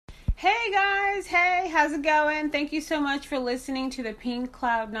Hey guys, hey, how's it going? Thank you so much for listening to the Pink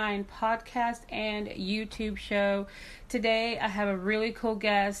Cloud 9 podcast and YouTube show. Today I have a really cool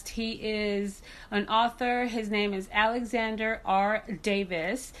guest. He is an author. His name is Alexander R.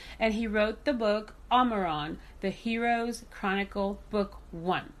 Davis, and he wrote the book Amaran, The Hero's Chronicle, Book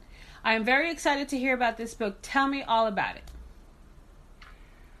 1. I am very excited to hear about this book. Tell me all about it.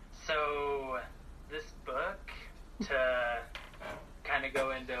 So, this book, to kind of go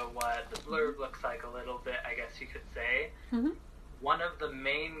into what the blurb looks like a little bit, I guess you could say. One of the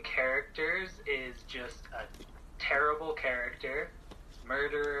main characters is just a terrible character,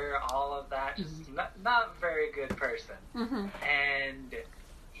 murderer, all of that, just not very good person. And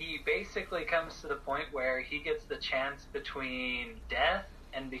he basically comes to the point where he gets the chance between death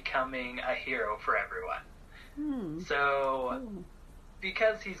and becoming a hero for everyone. So,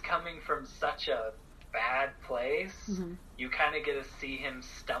 because he's coming from such a bad place, you kind of get to see him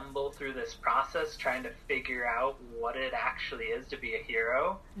stumble through this process trying to figure out what it actually is to be a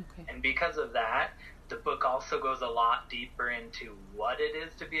hero. And because of that, the book also goes a lot deeper into what it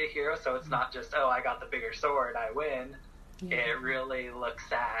is to be a hero. So it's not just, oh, I got the bigger sword, I win. It really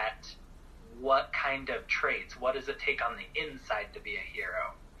looks at what kind of traits, what does it take on the inside to be a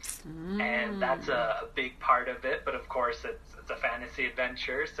hero. And that's a big part of it, but of course it's a fantasy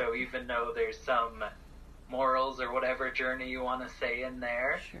adventure, so even though there's some morals or whatever journey you want to say in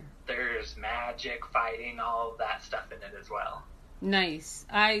there, there's magic, fighting, all of that stuff in it as well. Nice.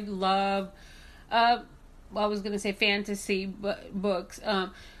 I love, I was going to say fantasy books.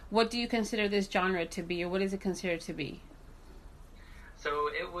 What do you consider this genre to be, or what is it considered to be? So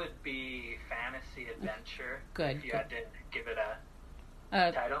it would be fantasy adventure. Good. If you had to give it a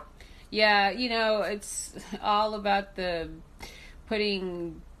title. Yeah, it's all about the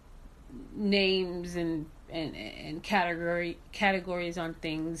putting names and categories on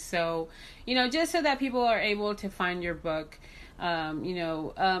things. So, just so that people are able to find your book.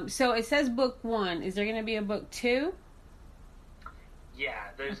 So it says book 1. Is there going to be a book 2?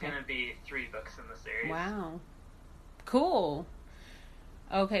 Yeah, there's going to be 3 books in the series. Wow. Cool.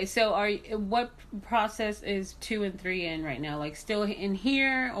 Okay, so what process is 2 and 3 in right now? Like still in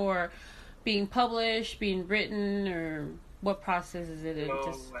here, or being published, being written, or what process is it in?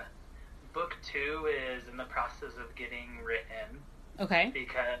 So, book 2 is in the process of getting written. Okay.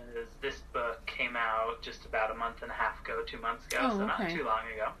 Because this book came out just about a month and a half ago, 2 months ago, so not too long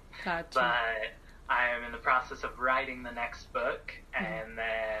ago. Gotcha. But I am in the process of writing the next book, and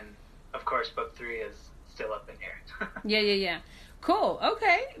then, of course, book 3 is still up in here. Yeah. Cool.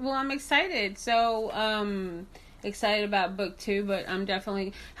 Okay. Well, I'm excited. So, excited about book 2, but I'm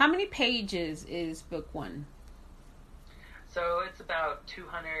definitely... How many pages is book 1? So, it's about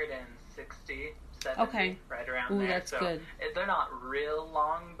 260, 70, right around there. That's so good. They're not real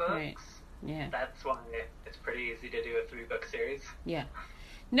long books. Right. Yeah. That's why it's pretty easy to do a 3-book series. Yeah.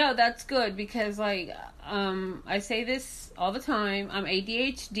 No, that's good because, I say this all the time. I'm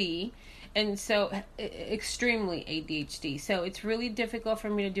ADHD. And so, extremely ADHD. So, it's really difficult for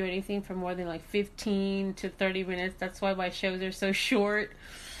me to do anything for more than 15 to 30 minutes. That's why my shows are so short.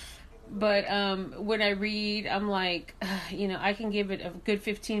 But when I read, I'm like, I can give it a good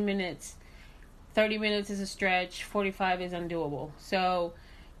 15 minutes. 30 minutes is a stretch. 45 is undoable. So,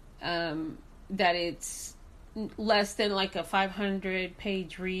 that it's less than a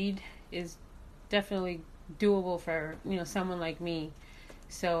 500-page read is definitely doable for, someone like me.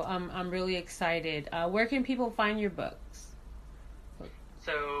 So I'm really excited. Where can people find your books?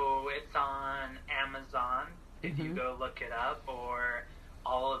 So it's on Amazon if you go look it up, or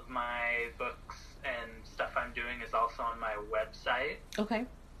all of my books and stuff I'm doing is also on my website. Okay.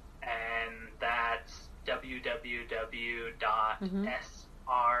 And that's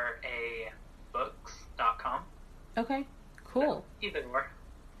www.srabooks.com. Okay. Cool. So either or.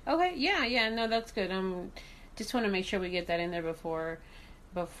 Okay. Yeah. No, that's good. Just want to make sure we get that in there before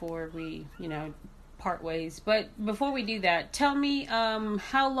we, part ways. But before we do that, tell me,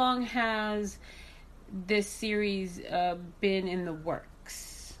 how long has this series been in the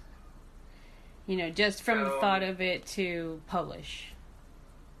works? Just from the thought of it to publish.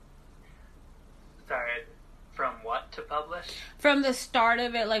 Sorry, from what to publish? From the start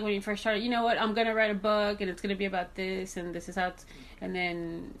of it, when you first started, I'm going to write a book and it's going to be about this and this is how it's, and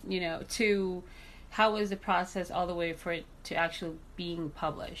then, to... How was the process all the way for it to actually being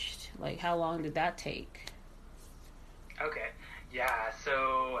published? How long did that take? Okay. Yeah,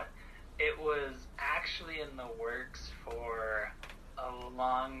 so it was actually in the works for a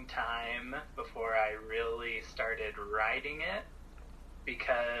long time before I really started writing it,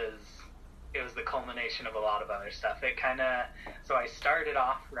 because it was the culmination of a lot of other stuff. It kind of, so I started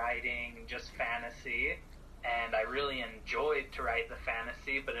off writing just fantasy, and I really enjoyed to write the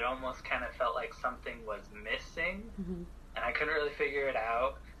fantasy, but it almost kind of felt like something was missing, and I couldn't really figure it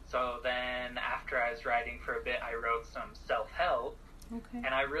out. So then after I was writing for a bit, I wrote some self-help, and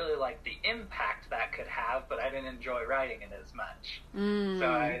I really liked the impact that could have, but I didn't enjoy writing it as much.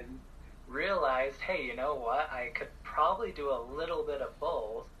 So I realized, hey, you know what? I could probably do a little bit of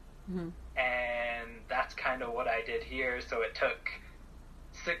both, and that's kind of what I did here. So it took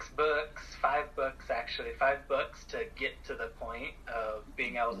 5 books to get to the point of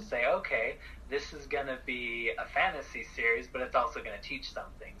being able to say, okay, this is going to be a fantasy series, but it's also going to teach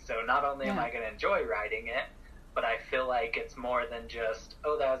something. So not only am I going to enjoy writing it, but I feel like it's more than just,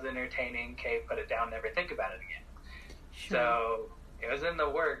 oh, that was entertaining, okay, put it down, never think about it again. Sure. So it was in the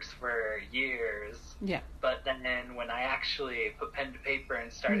works for years. Yeah. But then when I actually put pen to paper and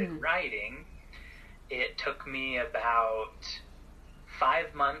started writing, it took me about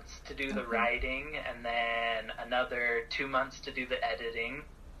 5 months to do the writing, and then another 2 months to do the editing.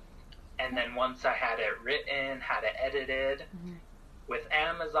 And then once I had it written, had it edited, with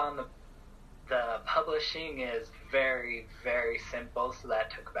Amazon, the publishing is very, very simple, so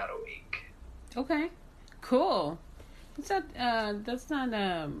that took about a week. Okay, cool. That's not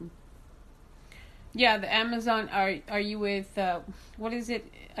yeah, the Amazon, are you with, what is it?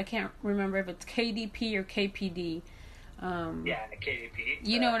 I can't remember if it's KDP or KPD. Yeah, KDP.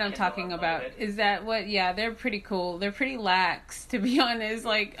 You know what I'm talking about. Is that what? Yeah, they're pretty cool. They're pretty lax, to be honest.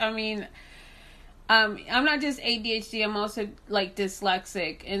 Like, I mean, I'm not just ADHD, I'm also, like,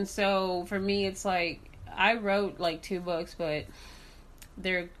 dyslexic. And so, for me, it's like, I wrote, like, 2 books, but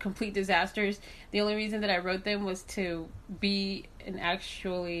they're complete disasters. The only reason that I wrote them was to be an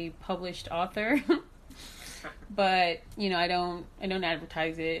actually published author. But, you know, I don't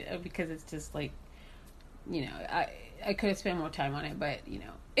advertise it because it's just, like, you know, I could have spent more time on it, but, you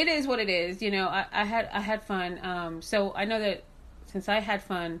know, it is what it is. You know, I had fun. So I know that since I had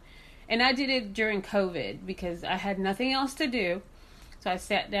fun, and I did it during COVID because I had nothing else to do. So I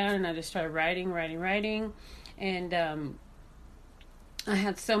sat down and I just started writing. And I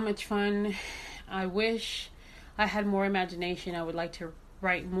had so much fun. I wish I had more imagination. I would like to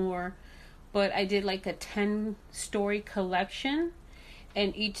write more. But I did like a 10-story collection.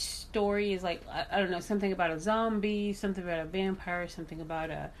 And each story is like, I don't know, something about a zombie, something about a vampire, something about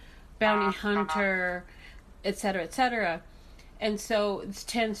a bounty hunter, etc., etc. And so it's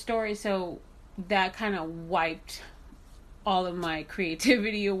 10 stories, so that kind of wiped all of my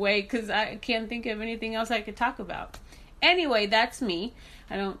creativity away because I can't think of anything else I could talk about. Anyway, that's me.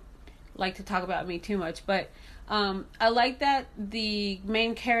 I don't like to talk about me too much, but I like that the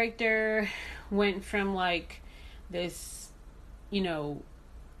main character went from like this, you know,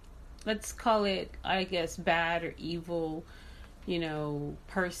 let's call it, I guess, bad or evil, you know,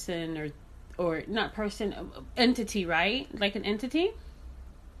 person or not person, entity, right? Like an entity?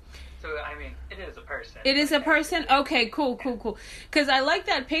 So, I mean, it is a person. It is a person? Okay, cool. Because I like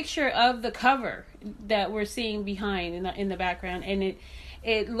that picture of the cover that we're seeing behind in the background, and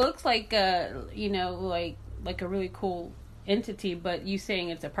it looks like a, you know, like a really cool entity, but you saying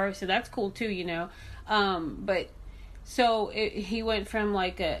it's a person, that's cool too, you know. But so he went from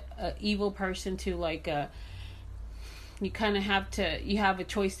like a evil person to like you kind of have a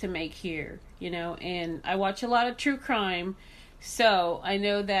choice to make here, you know. And I watch a lot of true crime, so I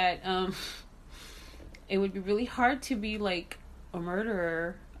know that it would be really hard to be like a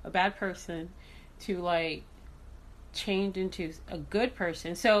murderer, a bad person, to like change into a good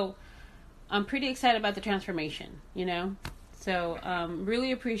person. So I'm pretty excited about the transformation, you know. So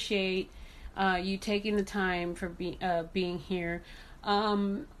really appreciate you taking the time for being here.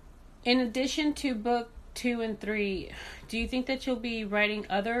 In addition to book 2 and 3, do you think that you'll be writing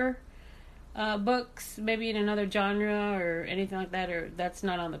other books, maybe in another genre or anything like that, or that's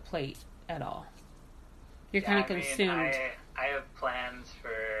not on the plate at all? You're kind of consumed. I have plans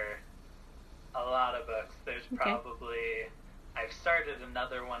for a lot of books. There's probably, I've started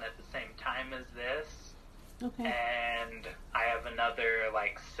another one at the same time as this. Okay. And I have another,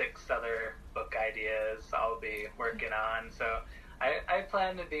 like, 6 other book ideas I'll be working on. So I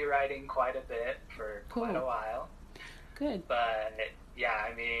plan to be writing quite a bit for quite a while. Good. But, yeah,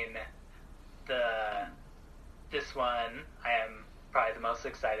 I mean, this one I am probably the most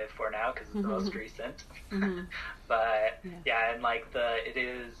excited for now because it's the most recent. But, yeah, and, like, it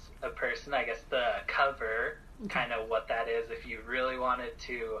is a person, I guess the cover, kind of what that is, if you really wanted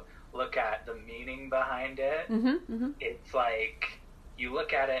to look at the meaning behind it, it's like you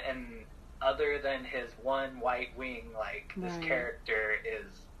look at it and other than his one white wing, like this character is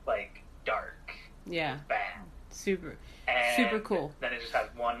like dark. Yeah. Bad. Super And cool. then it just has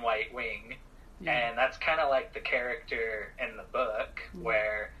one white wing. Yeah. And that's kind of like the character in the book,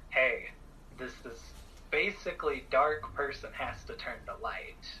 where, hey, this basically dark person has to turn to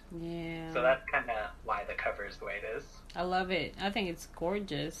light. Yeah. So that's kind of why the cover is the way it is. I love it. I think it's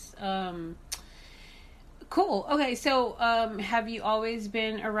gorgeous. Cool. Okay, so have you always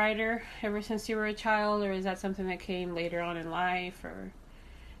been a writer ever since you were a child, or is that something that came later on in life, or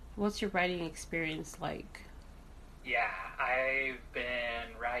what's your writing experience like? Yeah, I've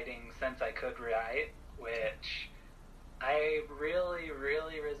been writing since I could write, which I really,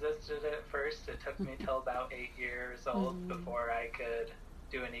 really resisted at first. It took me till about 8 years old before I could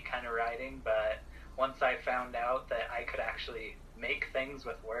do any kind of writing, but once I found out that I could actually make things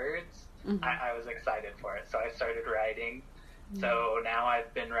with words, I was excited for it. So I started writing. So now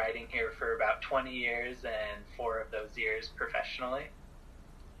I've been writing here for about 20 years, and 4 of those years professionally.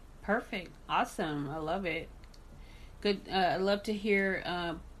 Perfect. Awesome. I love it. Good. I love to hear,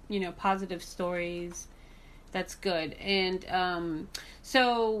 positive stories. That's good. And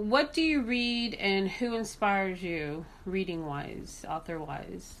so what do you read, and who inspires you reading-wise,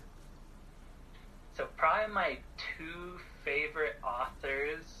 author-wise? So probably my 2 favorite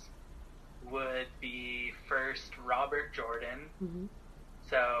authors would be first Robert Jordan. Mm-hmm.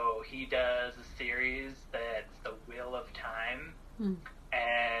 So he does a series that's The Wheel of Time.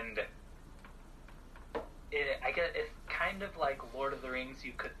 And I guess it's kind of like Lord of the Rings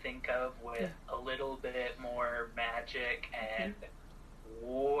you could think of, with a little bit more magic and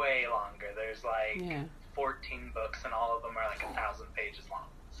way longer. There's like 14 books, and all of them are like 1,000 pages long.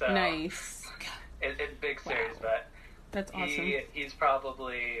 So nice. It's a big series, but that's awesome. He's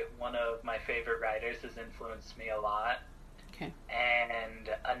probably one of my favorite writers, has influenced me a lot. Okay. And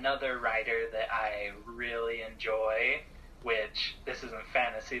another writer that I really enjoy, which this isn't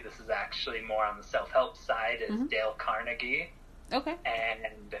fantasy, this is actually more on the self-help side, is Dale Carnegie. Okay.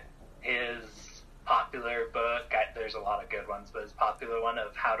 And his popular book, there's a lot of good ones, but his popular one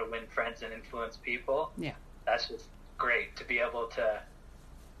of How to Win Friends and Influence People. Yeah. That's just great to be able to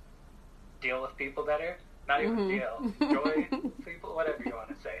deal with people better. Not even deal. Enjoy people, whatever you want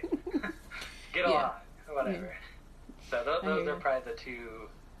to say. Get along, whatever. Yeah. So those are probably the 2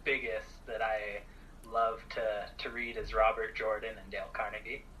 biggest that I love to read, is Robert Jordan and Dale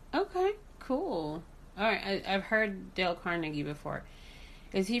Carnegie. Okay, cool. All right, I've heard Dale Carnegie before.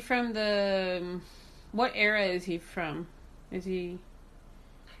 Is he from what era is he from? Is he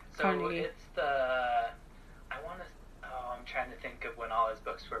Carnegie? So it's I'm trying to think of when all his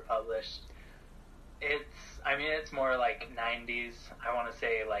books were published. It's more like 90s. I want to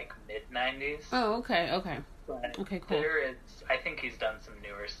say like mid-90s. Oh, okay. But okay, cool. I think he's done some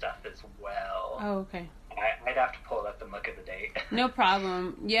newer stuff as well. Oh, okay. I'd have to pull it up and look at the date. No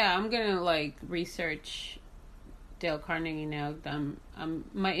problem. Yeah, I'm gonna research Dale Carnegie now.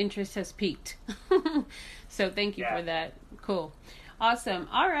 My interest has peaked. So thank you for that. Cool. Awesome.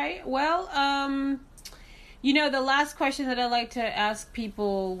 All right. Well, the last question that I like to ask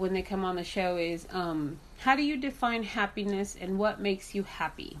people when they come on the show is, how do you define happiness, and what makes you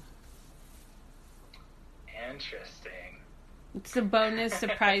happy? Interesting. It's a bonus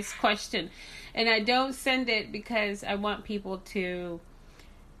surprise question. And I don't send it because I want people to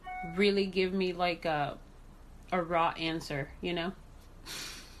really give me like a raw answer, Yeah.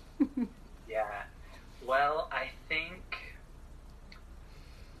 Well, I think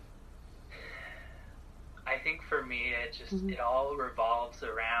for me it just it all revolves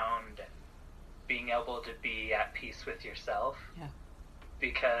around being able to be at peace with yourself. Yeah.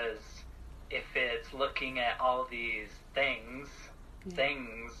 Because if it's looking at all these things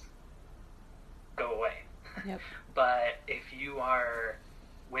go away. Yep. But if you are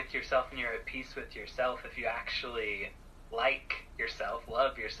with yourself and you're at peace with yourself, if you actually like yourself,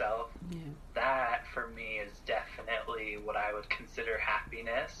 love yourself, that for me is definitely what I would consider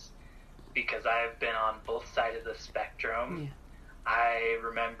happiness, because I've been on both sides of the spectrum. Yeah. I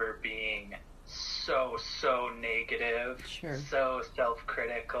remember being so negative, so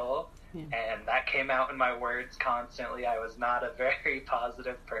self-critical, and that came out in my words constantly. I was not a very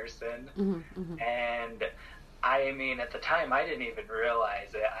positive person, and at the time I didn't even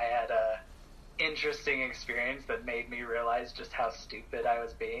realize it. I had a interesting experience that made me realize just how stupid I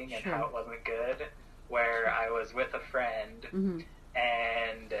was being and how it wasn't good, where I was with a friend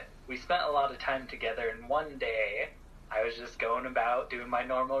and we spent a lot of time together, and one day I was just going about doing my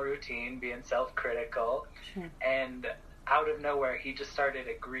normal routine, being self-critical, and out of nowhere he just started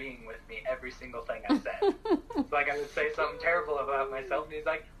agreeing with me every single thing I said. It's like I would say something terrible about myself and he's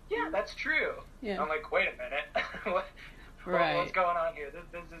like, yeah, that's true. I'm like, wait a minute. Right. What's going on here?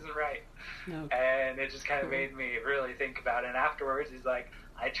 This isn't right. No. And it just kind of made me really think about it. And afterwards, he's like,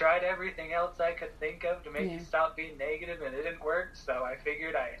 I tried everything else I could think of to make you stop being negative, and it didn't work. So I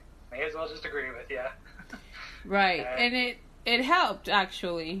figured I may as well just agree with you. Right. And it helped,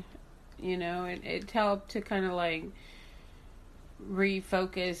 actually. You know, it helped to kind of like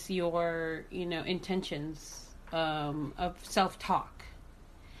refocus your, you know, intentions of self-talk.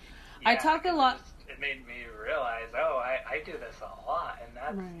 Yeah, I talk a lot. It made me realize, I do this a lot,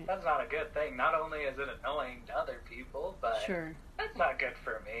 and that's not a good thing. Not only is it annoying to other people, but that's not good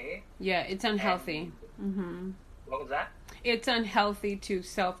for me. Yeah, it's unhealthy. What was that? It's unhealthy to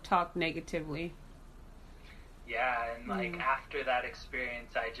self-talk negatively. Yeah, and like after that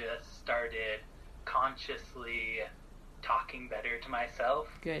experience, I just started consciously talking better to myself.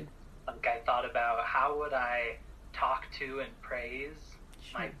 Good. Like I thought about how would I talk to and praise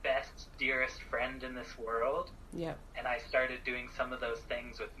my best, dearest friend in this world. Yep. And I started doing some of those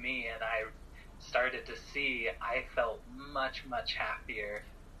things with me, and I started to see I felt much, much happier.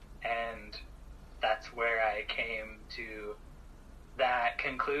 And that's where I came to that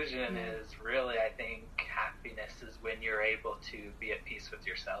conclusion is really, I think, happiness is when you're able to be at peace with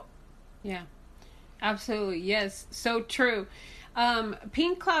yourself. Yeah. Absolutely. Yes. So true.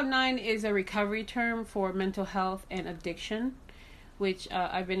 Pink Cloud 9 is a recovery term for mental health and addiction, which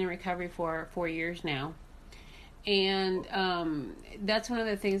I've been in recovery for 4 years now. And that's one of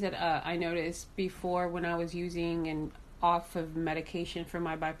the things that I noticed before when I was using and off of medication for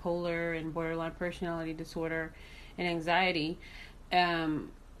my bipolar and borderline personality disorder and anxiety.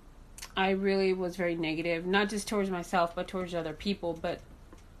 I really was very negative, not just towards myself, but towards other people, but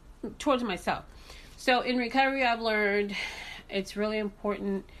towards myself. So in recovery, I've learned it's really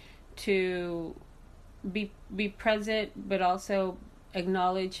important to be present, but also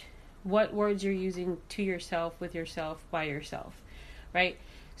acknowledge what words you're using to yourself, with yourself, by yourself, right?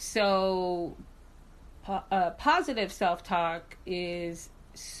 So positive self-talk is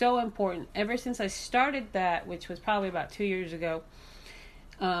so important. Ever since I started that, which was probably about 2 years ago,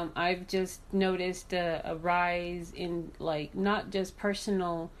 I've just noticed a rise in, like, not just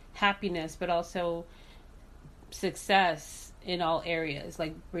personal happiness, but also success in all areas,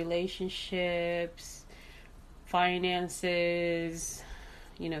 like relationships, finances,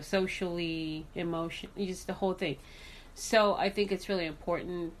 you know, socially, just the whole thing. So I think it's really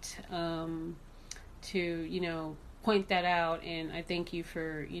important to, you know, point that out, and I thank you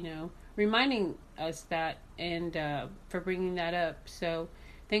for, you know, reminding us that, and for bringing that up. So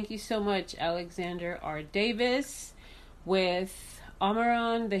thank you so much, Alexander R. Davis, with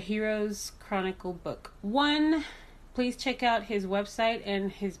Amaran, the Hero's Chronicle Book 1. Please check out his website,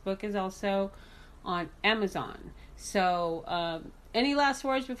 and his book is also on Amazon. So any last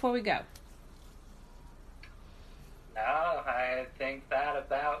words before we go? No, I think that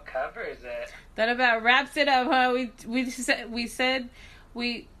about covers it. That about wraps it up, huh? We said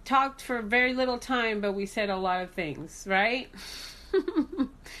we talked for very little time, but we said a lot of things, right?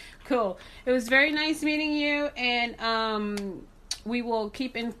 Cool. It was very nice meeting you, and we will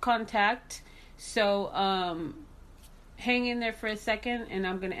keep in contact. So hang in there for a second, and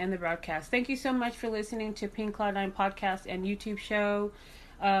I'm going to end the broadcast. Thank you so much for listening to Pink Cloud 9 podcast and YouTube show.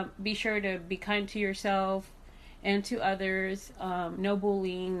 Be sure to be kind to yourself and to others. No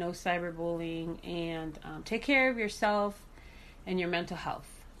bullying, no cyberbullying, and take care of yourself and your mental health.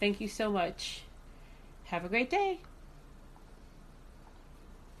 Thank you so much. Have a great day.